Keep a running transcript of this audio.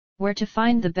Where to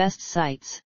find the best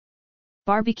sites.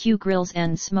 Barbecue grills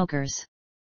and smokers.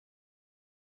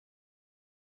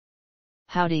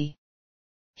 Howdy!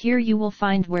 Here you will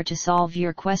find where to solve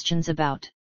your questions about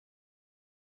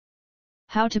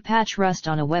how to patch rust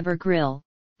on a Weber grill.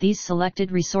 These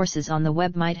selected resources on the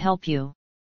web might help you.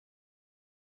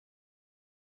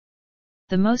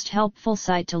 The most helpful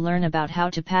site to learn about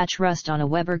how to patch rust on a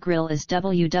Weber grill is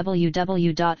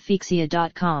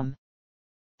www.fixia.com.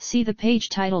 See the page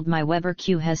titled My Weber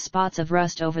Q has spots of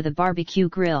rust over the barbecue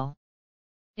grill.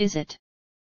 Is it?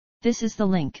 This is the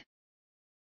link.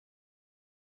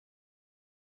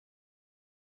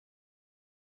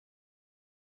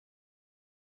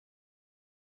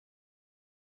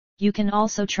 You can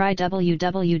also try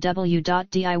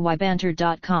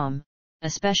www.diybanter.com,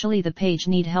 especially the page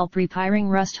Need Help Repairing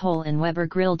Rust Hole in Weber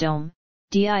Grill Dome,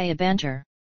 Diybanter.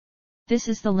 This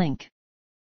is the link.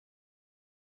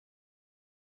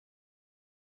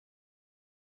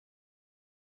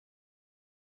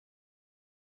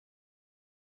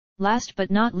 Last but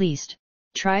not least,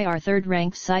 try our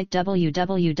third-ranked site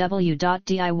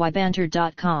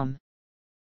www.diybanter.com.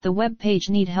 The web page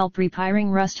Need Help Repairing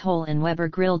Rust Hole in Weber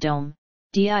Grill Dome,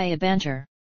 Diybanter.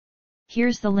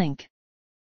 Here's the link.